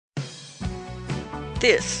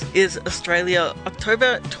This is Australia,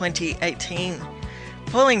 October 2018.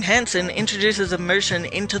 Pauline Hanson introduces a motion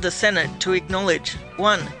into the Senate to acknowledge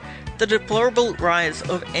 1. The deplorable rise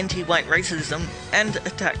of anti-white racism and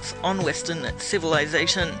attacks on Western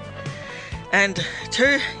civilization. And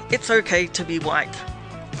 2. It's okay to be white.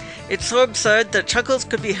 It's so absurd that chuckles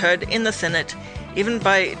could be heard in the Senate, even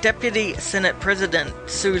by Deputy Senate President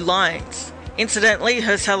Sue Lines. Incidentally,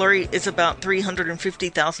 her salary is about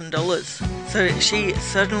 $350,000, so she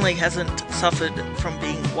certainly hasn't suffered from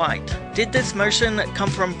being white. Did this motion come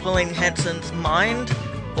from Pauline Hanson's mind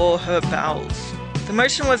or her bowels? The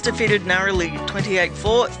motion was defeated narrowly, 28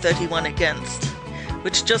 for, 31 against,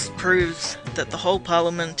 which just proves that the whole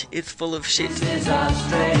parliament is full of shit. This is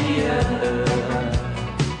Australia.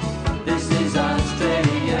 This is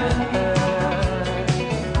Australia.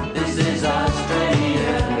 This is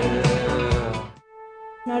Australia.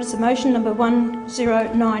 Notice of motion number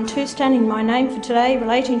 1092, standing in my name for today,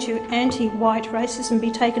 relating to anti-white racism,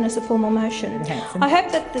 be taken as a formal motion. I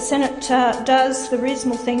hope that the Senate does the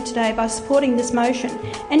reasonable thing today by supporting this motion.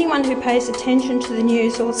 Anyone who pays attention to the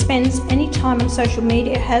news or spends any time on social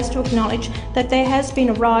media has to acknowledge that there has been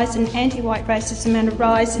a rise in anti-white racism and a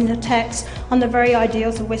rise in attacks on the very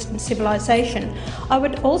ideals of Western civilisation. I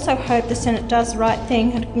would also hope the Senate does the right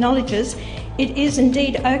thing and acknowledges it is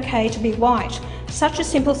indeed okay to be white. Such a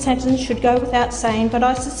simple sentence should go without saying, but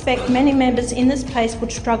I suspect many members in this place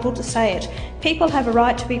would struggle to say it. People have a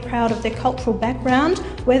right to be proud of their cultural background,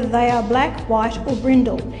 whether they are black, white or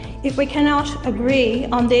brindle. If we cannot agree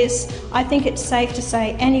on this, I think it's safe to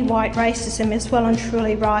say any white racism is well and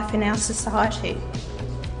truly rife in our society.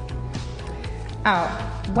 Oh,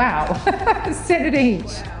 wow. Senator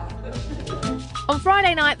Hinch. On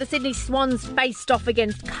Friday night, the Sydney Swans faced off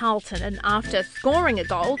against Carlton, and after scoring a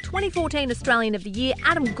goal, 2014 Australian of the Year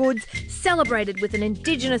Adam Goodes celebrated with an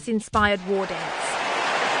Indigenous-inspired war dance.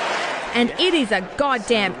 And it is a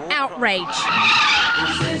goddamn outrage.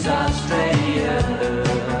 This is Australia.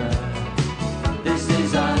 This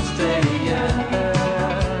is Australia.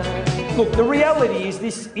 Look, the reality is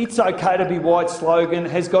this "It's okay to be white" slogan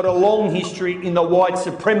has got a long history in the white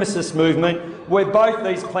supremacist movement, where both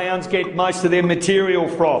these clowns get most of their material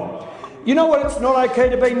from. You know what it's not okay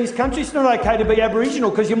to be in this country? It's not okay to be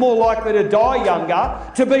Aboriginal because you're more likely to die younger,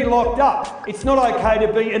 to be locked up. It's not okay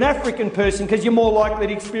to be an African person because you're more likely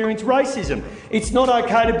to experience racism. It's not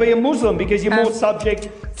okay to be a Muslim because you're more subject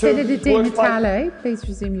to Senator Di Natale, please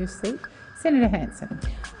resume your seat. Senator Hanson.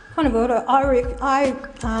 Point of order. I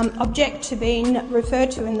object to being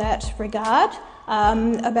referred to in that regard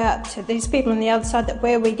about these people on the other side, that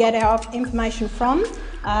where we get our information from.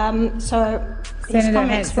 Senator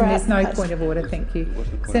Hanson, there's no point of order. Thank you.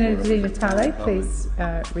 Senator Di Natale, please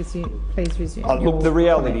resume. Look, the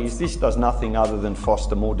reality is this does nothing other than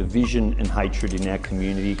foster more division and hatred in our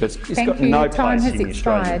community, because it's got no place in the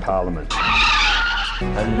Australian Parliament.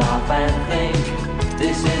 And laugh and think,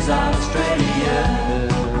 this is Australia.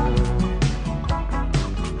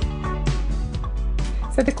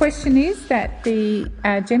 So the question is that the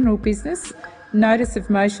general business notice of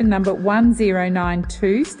motion number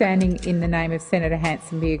 1092, standing in the name of Senator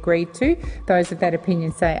Hanson, be agreed to. Those of that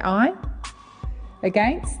opinion say aye.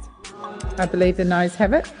 Against? I believe the noes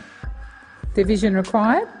have it. Division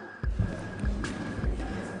required.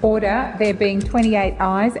 Order. There being 28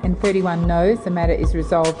 ayes and 31 noes, the matter is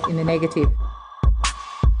resolved in the negative.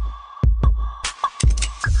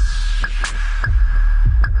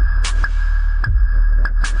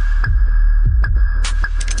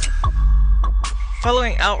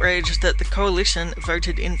 Following outrage that the Coalition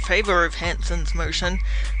voted in favour of Hanson's motion,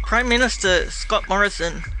 Prime Minister Scott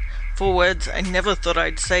Morrison, 4 words I never thought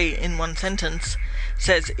I'd say in one sentence,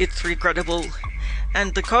 says it's regrettable,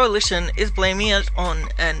 and the Coalition is blaming it on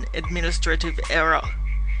an administrative error.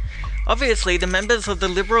 Obviously, the members of the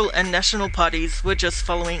Liberal and National parties were just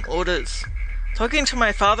following orders. Talking to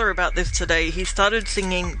my father about this today, he started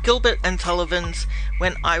singing Gilbert and Sullivan's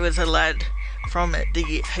When I Was a Lad from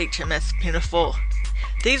the HMS Pinafore.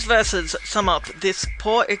 These verses sum up this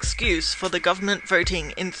poor excuse for the government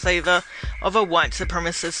voting in favour of a white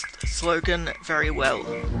supremacist slogan very well.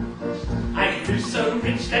 I grew so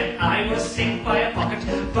rich that I was sick by a pocket,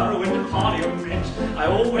 burrowing to Parliament. I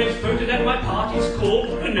always voted at my party's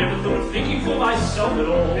call, and never thought of thinking for myself at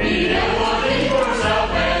all. He never wanted to think for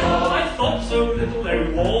himself at all. I thought so little they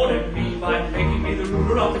rewarded me by making me the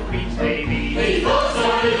ruler of the Queen's Navy. He thought so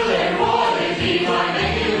little they rewarded me by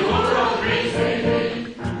making me the ruler of the Queen's Navy.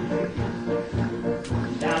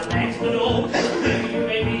 Now thanks for all,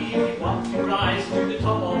 maybe if you want to rise to the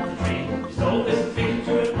top of the tree, just don't listen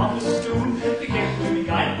to an office stool. Be careful to be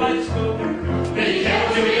guided by the golden rule. Be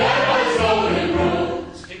careful to be guided by the golden rule.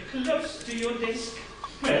 close to your desk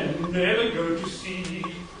and never go to sea.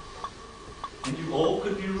 And you all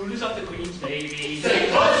could be rulers of the Queen's Navy. Stay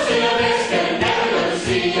close to your desk and never go to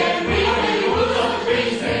sea. And we all may be rulers of the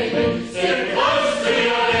Queen's Navy. Stay close to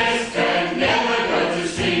your desk and never go to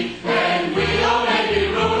sea. And we all may be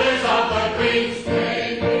rulers of the Queen's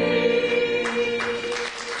Navy.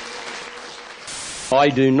 I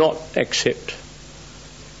do not accept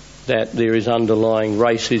that there is underlying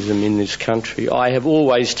racism in this country. I have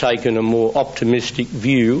always taken a more optimistic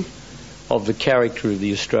view of the character of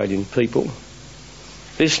the Australian people.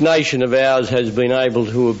 This nation of ours has been able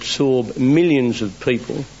to absorb millions of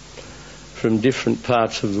people from different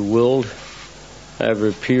parts of the world over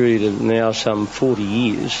a period of now some 40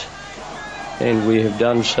 years, and we have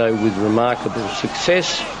done so with remarkable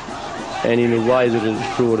success and in a way that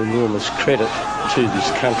has brought enormous credit to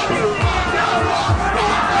this country.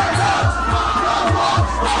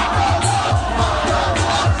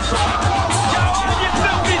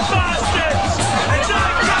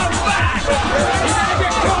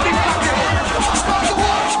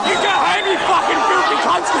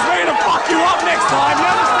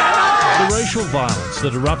 The racial violence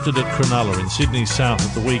that erupted at Cronulla in Sydney's south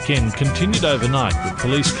at the weekend continued overnight, with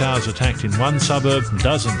police cars attacked in one suburb,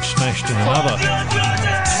 dozens smashed in another.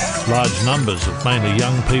 Large numbers of mainly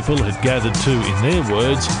young people had gathered to, in their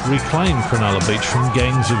words, reclaim Cronulla Beach from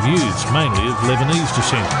gangs of youths, mainly of Lebanese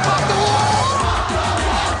descent.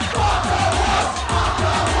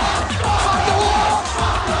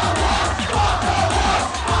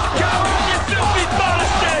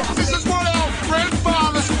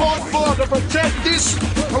 To protect this,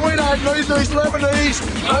 and we don't need these Lebanese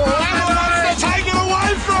to take it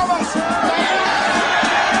away from us.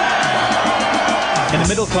 In the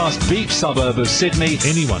middle-class beach suburb of Sydney,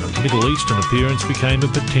 anyone of Middle Eastern appearance became a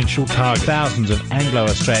potential target. Thousands of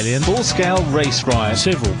Anglo-Australian full-scale race riots.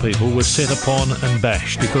 Several people were set upon and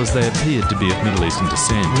bashed because they appeared to be of Middle Eastern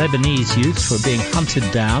descent. Lebanese youths were being hunted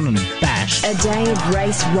down and bashed. A day of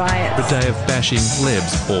race riots. A day of bashing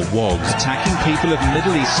Lebs or Wogs. Attacking people of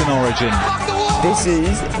Middle Eastern origin. This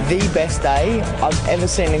is the best day I've ever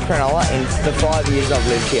seen in Cronulla in the 5 years I've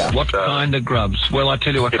lived here. What kind of grubs? Well, I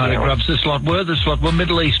tell you what kind of grubs this lot were. This lot were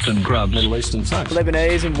Middle Eastern grubs. Middle Eastern sucks.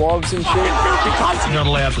 Lebanese and wogs and shit. You're not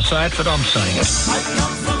allowed to say it, but I'm saying it.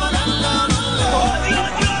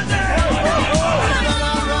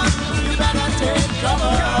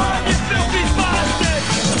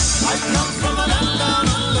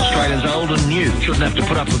 Australians old and new shouldn't have to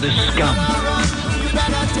put up with this scum.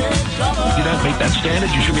 If you don't meet that standard,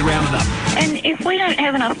 you should be rounded up. And if we don't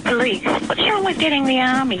have enough police, what's wrong with getting the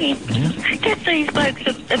army in? Yeah. Get these blokes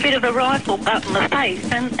a bit of a rifle butt in the face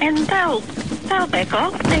and they'll back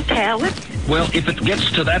off. They're cowards. Well, if it gets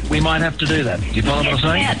to that, we might have to do that. You follow what I'm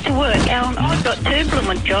saying? Out to work, Alan. I've got two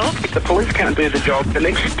blooming jobs. If the police can't do the job, the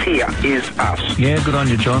next tier is us. Yeah, good on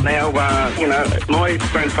you, John. Now, my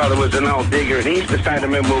grandfather was an old digger, and he used to say to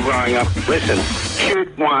me when we were growing up, listen,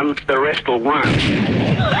 shoot one, the rest will run.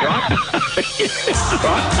 Right?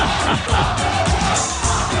 Right?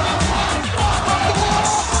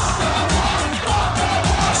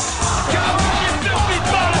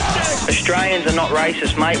 Australians are not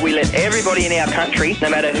racist, mate. We let everybody in our country, no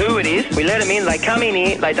matter who it is, we let them in, they come in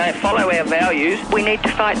here, they don't follow our values. We need to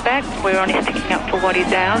fight back. We're only sticking up for what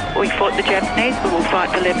is ours. We fought the Japanese, we will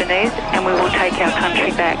fight the Lebanese, and we will take our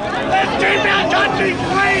country back. Let's keep our country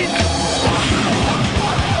clean!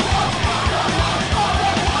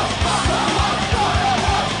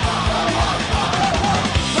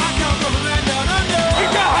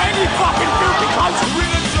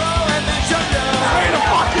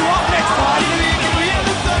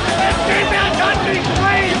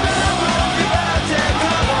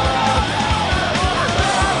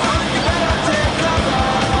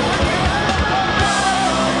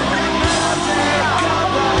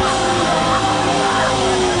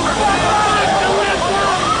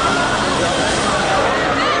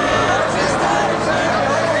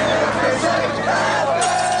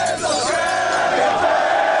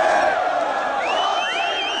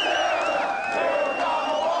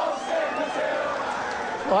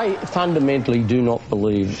 I fundamentally do not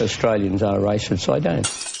believe Australians are racist. I don't.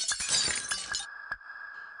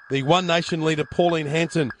 The One Nation leader, Pauline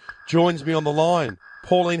Hanson, joins me on the line.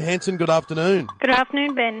 Pauline Hanson, good afternoon. Good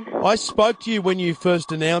afternoon, Ben. I spoke to you when you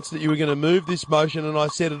first announced that you were going to move this motion, and I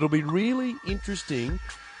said it'll be really interesting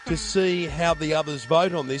to see how the others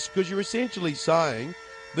vote on this, because you're essentially saying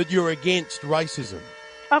that you're against racism.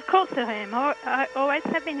 Of course I am. I always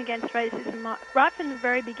have been against racism. Right from the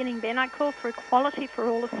very beginning, Ben, I call for equality for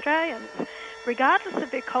all Australians. Regardless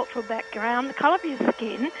of their cultural background, the colour of your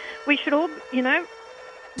skin, we should all,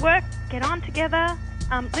 work, get on together,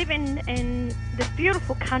 live in this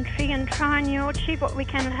beautiful country and try and achieve what we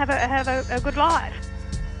can and have a good life.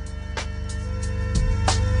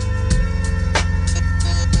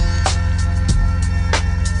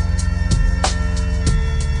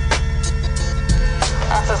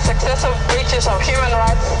 After successive breaches of human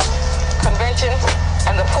rights conventions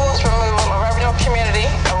and the forced removal of Aboriginal community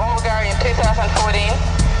of Wallumbilla in 2014,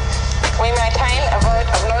 we maintain a vote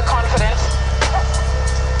of no confidence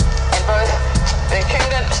in both the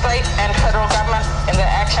incumbent state and federal government in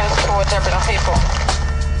their actions towards Aboriginal people.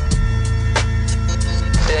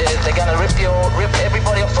 They're going to rip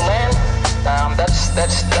everybody off the land.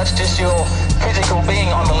 That's just your physical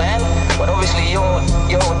being on the land, but obviously your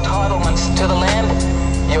entitlements to the land,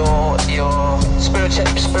 your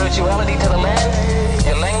spirituality to the land,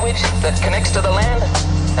 your language that connects to the land,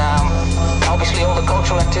 obviously all the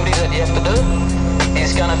cultural activities that you have to do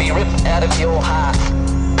is going to be ripped out of your heart.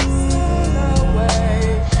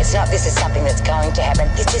 It's not this is something that's going to happen.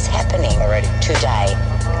 This is happening already today.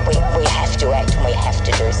 We have to act and we have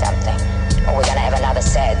to do something, or we're going to have another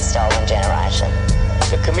sad stolen generation.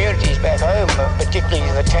 The communities back home,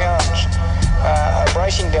 particularly the towns, are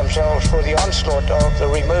bracing themselves for the onslaught of the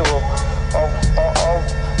removal of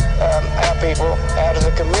our people out of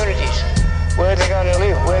the communities. Where are they going to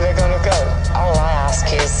live? Where are they going to go? All I ask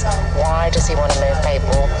is, why does he want to move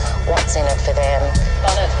people? What's in it for them?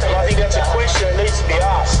 I think that's a question that needs to be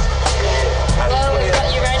asked. Well, we've got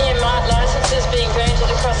uranium licences being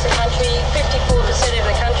granted across the country. 54% of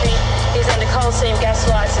the country is under coal seam gas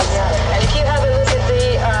licence. And if you have a look at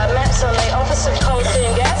the maps on the Office of Coal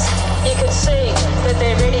Seam Gas, you can see that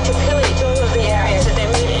they're ready to pillage all of the areas that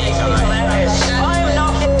they're moving these people out of. I am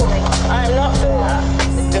not for it. I am not for it.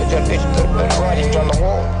 The writing's on the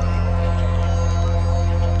wall.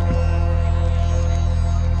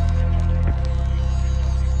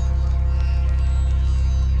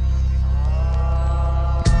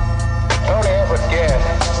 Tony Abbott Gas.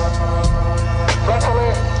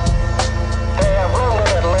 Luckily, they have room in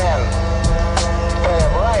that land. They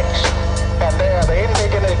have rights, and they are the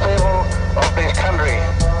indigenous people of this country.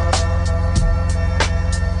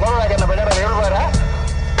 No hay que no pegar de uno, ¿verdad?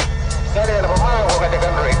 Nadie de la mamá o de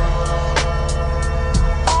country.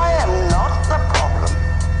 I am not the problem.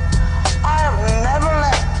 I have never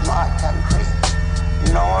left my country,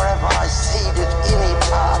 nor have I ceded any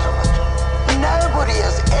part of it. Nobody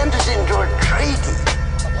has entered into a treaty.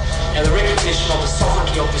 And the recognition of the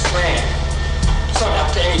sovereignty of this land, it's not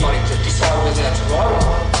up to anybody to decide whether that's right or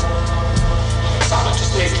not. Something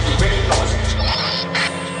just needs to be recognised.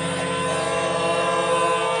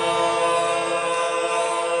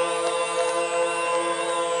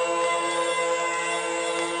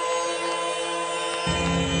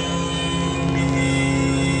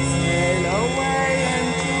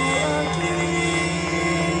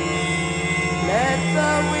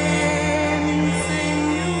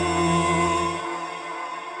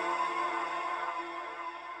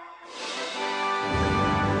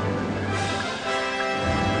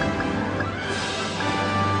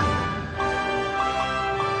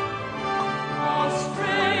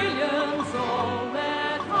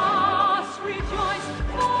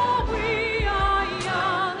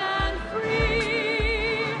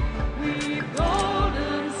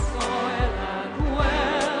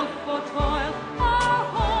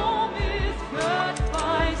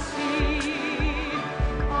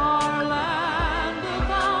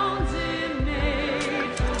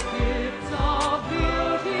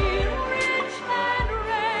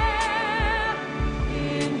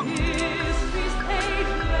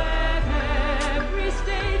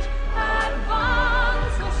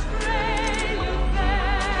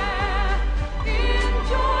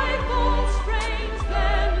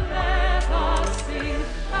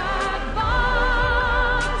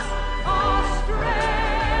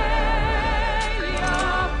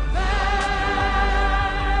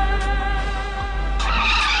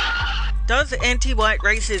 Does anti-white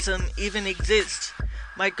racism even exist?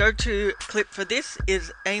 My go-to clip for this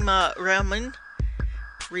is Amar Rahman,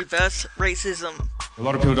 Reverse Racism. A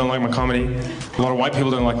lot of people don't like my comedy. A lot of white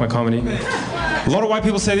people don't like my comedy. A lot of white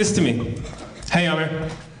people say this to me. Hey, Amar.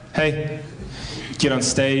 Hey. You get on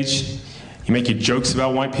stage. You make your jokes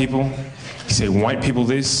about white people. You say white people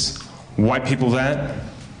this, white people that.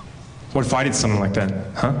 What if I did something like that,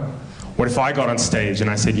 huh? What if I got on stage and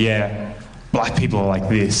I said, yeah, black people are like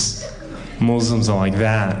this, Muslims are like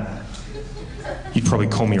that. You'd probably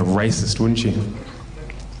call me a racist, wouldn't you?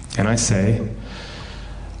 And I say,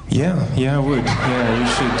 yeah, I would.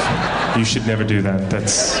 Yeah, you should never do that.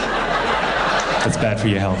 That's bad for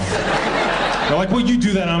your health. They're like, well, you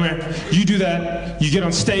do that, Amir. You do that. You get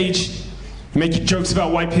on stage. You make your jokes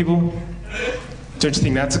about white people. Don't you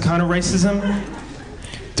think that's a kind of racism?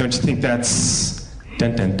 Don't you think that's...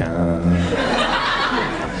 dun dun dun.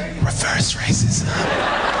 Reverse racism.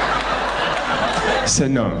 I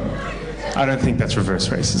said, no. I don't think that's reverse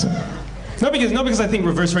racism. Not because I think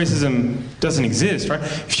reverse racism doesn't exist, right?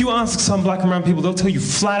 If you ask some black and brown people, they'll tell you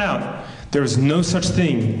flat out, there is no such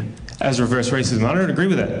thing as reverse racism. I don't agree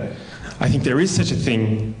with that. I think there is such a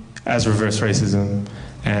thing as reverse racism,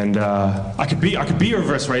 and I could be a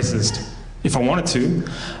reverse racist if I wanted to.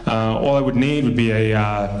 All I would need would be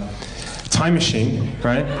a time machine,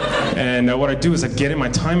 right? And what I'd do is I'd get in my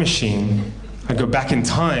time machine, I'd go back in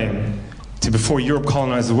time to before Europe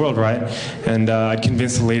colonized the world, right? And I'd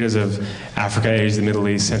convince the leaders of Africa, Asia, the Middle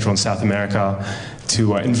East, Central and South America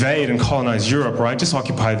to invade and colonize Europe, right? Just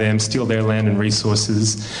occupy them, steal their land and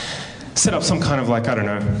resources, set up some kind of, like, I don't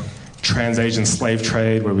know, trans-Asian slave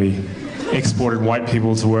trade where we exported white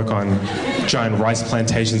people to work on giant rice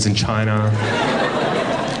plantations in China.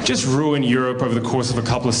 Just ruin Europe over the course of a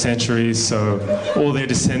couple of centuries so all their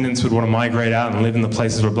descendants would want to migrate out and live in the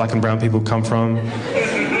places where black and brown people come from.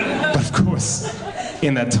 But of course,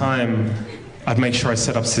 in that time, I'd make sure I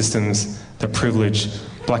set up systems that privilege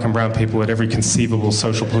black and brown people at every conceivable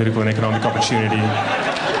social, political, and economic opportunity.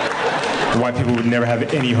 White people would never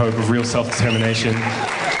have any hope of real self-determination.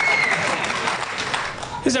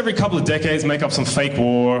 Just every couple of decades, make up some fake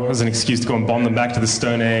war as an excuse to go and bomb them back to the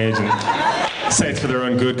Stone Age and say it's for their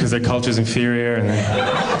own good because their culture's inferior, and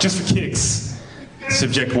then, just for kicks,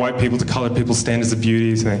 subject white people to colored people's standards of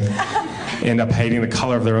beauty, so they end up hating the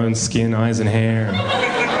color of their own skin, eyes, and hair.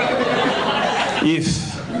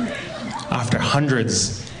 If, after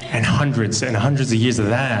hundreds and hundreds and hundreds of years of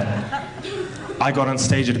that, I got on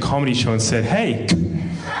stage at a comedy show and said, hey,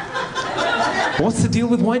 what's the deal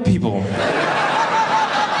with white people?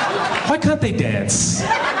 Why can't they dance?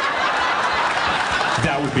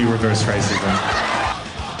 That would be reverse racism.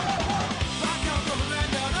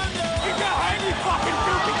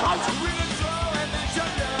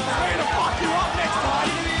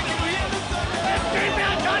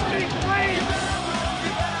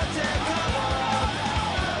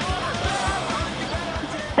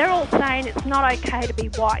 They're all saying it's not okay to be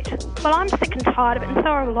white. Well, I'm sick and tired of it, and so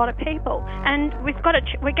are a lot of people. And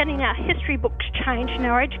we're getting our history books changed in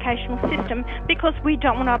our educational system because we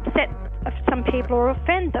don't want to upset some people or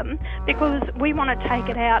offend them, because we want to take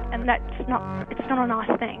it out, and it's not a nice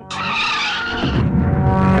thing.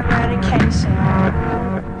 Eradication.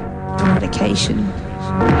 Annihilation.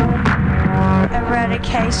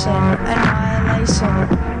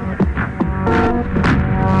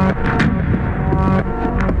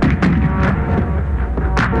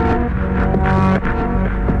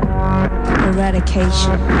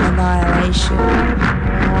 Eradication, annihilation,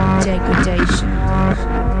 degradation.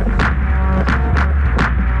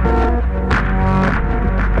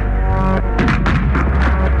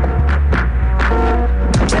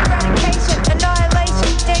 Eradication,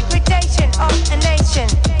 annihilation, degradation of a nation.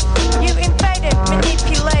 You invaded,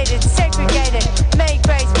 manipulated, segregated, made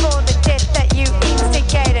grace for the death that you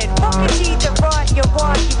instigated. Property, the right, you're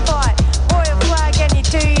white, you fight. Royal flag and you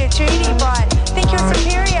do your duty right. Think you're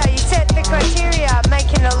superior, you set the criteria,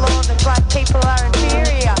 making a law that black people are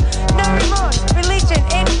inferior. No remorse, religion,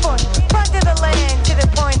 endpoint, front of the land to the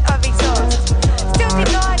point of exhaust. Still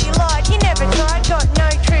denied, you lied, you never tried, got no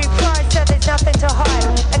true pride, so there's nothing to hide.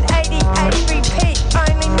 An 88 repeat,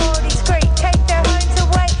 only more discreet. Take their homes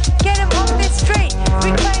away, get them off the street.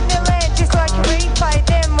 Reclaim their land just like a replay,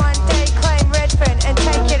 then one day claim Redfern and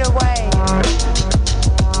take it away.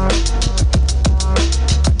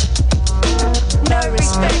 No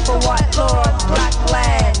respect for white law on black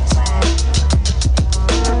land.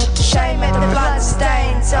 Shame at the blood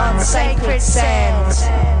stains on sacred sands.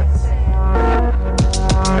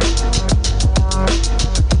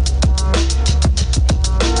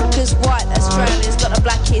 Cause white Australia's got a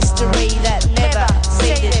black history that never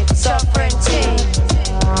ceded sovereignty.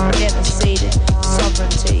 Never ceded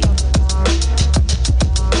sovereignty.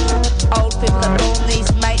 Old people that born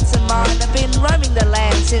these mates of mine have been roaming the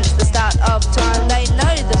land since the start of time. They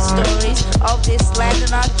know the stories of this land,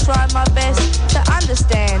 and I try my best to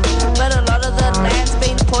understand. But a lot of the land's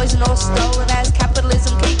been poisoned or stolen as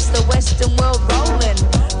capitalism keeps the Western world rolling,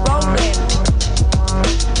 rolling.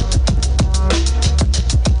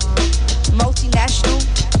 Multinational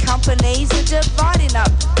companies are dividing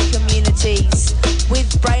up communities with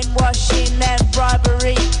brainwashing and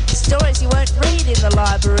bribery. Stories you won't read in the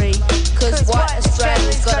library. Cause white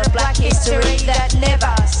Australia's got a black history that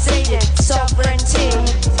never ceded sovereignty.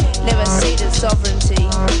 Never ceded sovereignty.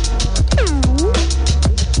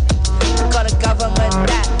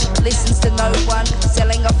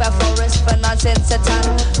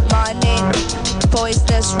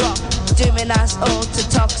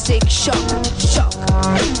 shock, shock.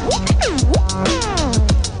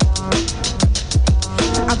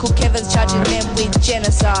 Uncle Kevin's charging them with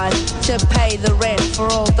genocide to pay the rent for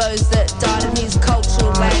all those that died in his cultural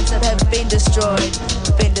lands that have been destroyed,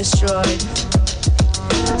 been destroyed.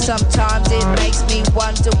 Sometimes it makes me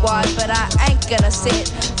wonder why, but I ain't gonna sit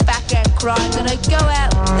back and cry. Gonna go out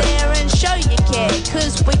there and show you care,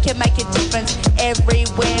 cause we can make a difference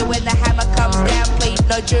everywhere. When the hammer comes down, plead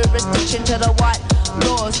no jurisdiction to the white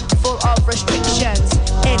laws full of restrictions,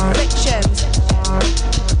 inflictions.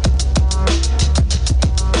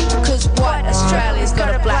 Cause white Australia's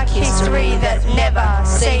got a black history that never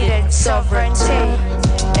ceded sovereignty,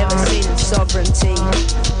 never ceded sovereignty.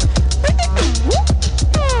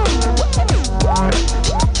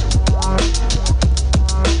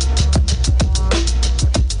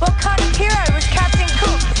 What kind of hero was Captain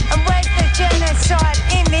Cook? And where's the genocide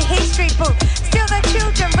in the history book? Steal their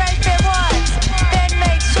children, rape their wives, then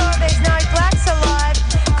make sure there's no blacks alive.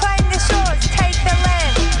 Claim the shores, take the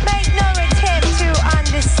land, make no attempt to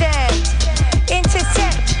understand.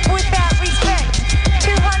 Intercept without respect.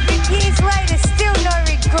 200 years later, still no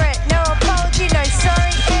regret. No apology, no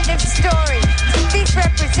sorry, end of story. Does this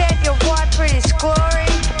represent your white British glory?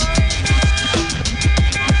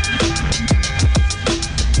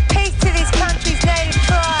 Peace to this country's native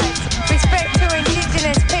tribes. Respect to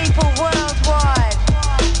Indigenous people worldwide.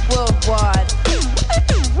 Worldwide.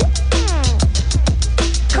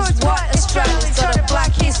 Cause white Australia's got a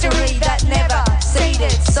black history that never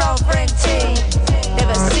ceded sovereignty.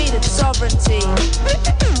 Never ceded sovereignty.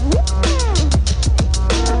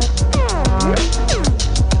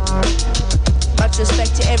 Much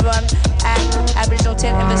respect to everyone at Aboriginal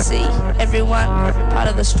Tent Embassy. Everyone part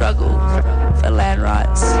of the struggle for land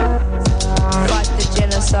rights. Fight the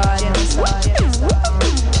genocide.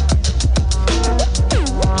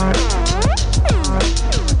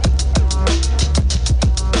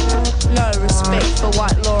 No respect for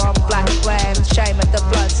white law on black land. Shame at the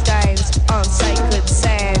blood stains on sacred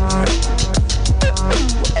sand.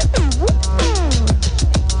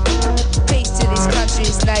 Peace to this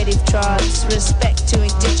country's native tribes. Respect to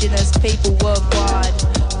Indigenous people worldwide.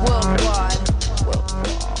 Worldwide.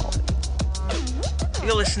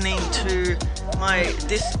 You're listening to my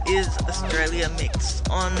This Is Australia mix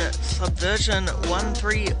on Subversion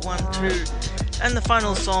 1312, and the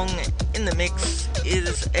final song in the mix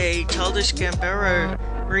is a Childish Gambaro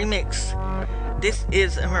remix. This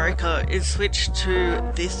Is America is switched to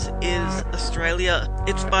This Is Australia.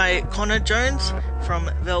 It's by Connor Jones from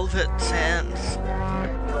Velvet Sands.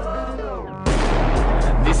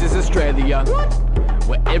 This is Australia,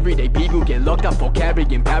 where everyday people get locked up for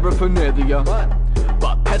carrying paraphernalia.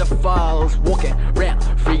 But pedophiles walking round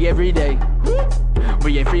free every day.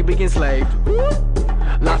 We ain't free, we enslaved.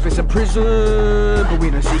 Life is a prison, but we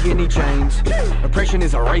don't see any change. Oppression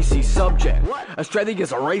is a racy subject. Australia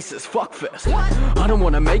is a racist fuckfest. I don't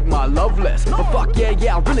wanna make my love less, but fuck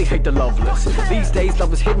yeah, I really hate the loveless. These days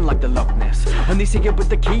love is hidden like the Loch Ness, and they see it with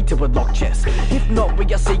the key to a locked chest. If not, we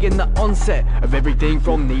are seeing the onset of everything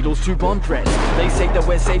from needles to bomb threats. They say that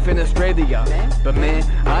we're safe in Australia, but man,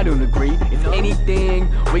 I don't agree. If anything,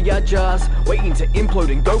 we are just waiting to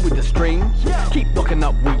implode and go with the stream. Keep locking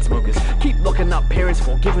up weed smokers, keep locking up parents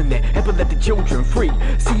for giving their epileptic children free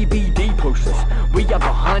CBD posters. We are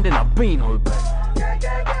behind and I've been open.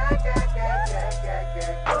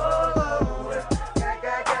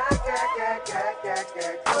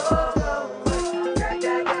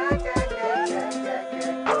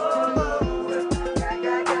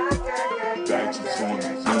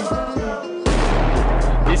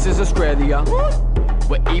 This is Australia,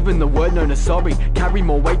 where even the word known as sorry carry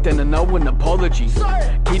more weight than a known apology.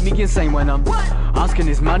 Keep me insane when I'm asking,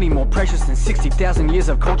 is money more precious than 60,000 years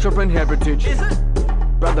of culture and heritage?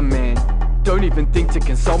 Brother man, don't even think to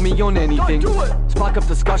consult me on anything. Spark up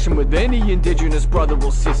discussion with any Indigenous brother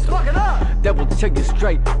or sister that will tell you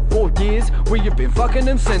straight, 4 years we have been fucking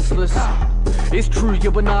them senseless. It's true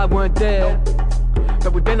you and I weren't there,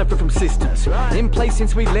 but we benefit from sisters in place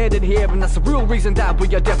since we landed here, and that's the real reason that we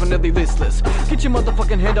are definitely listless. Get your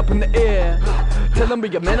motherfucking hand up in the air, tell them we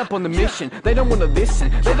are men up on the mission. They don't wanna listen,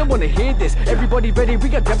 they don't wanna hear this. Everybody ready, we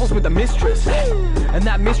got devils with a mistress, and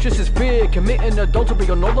that mistress is fear, committing adultery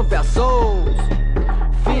on all of our souls.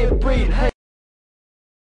 Fear breed hate.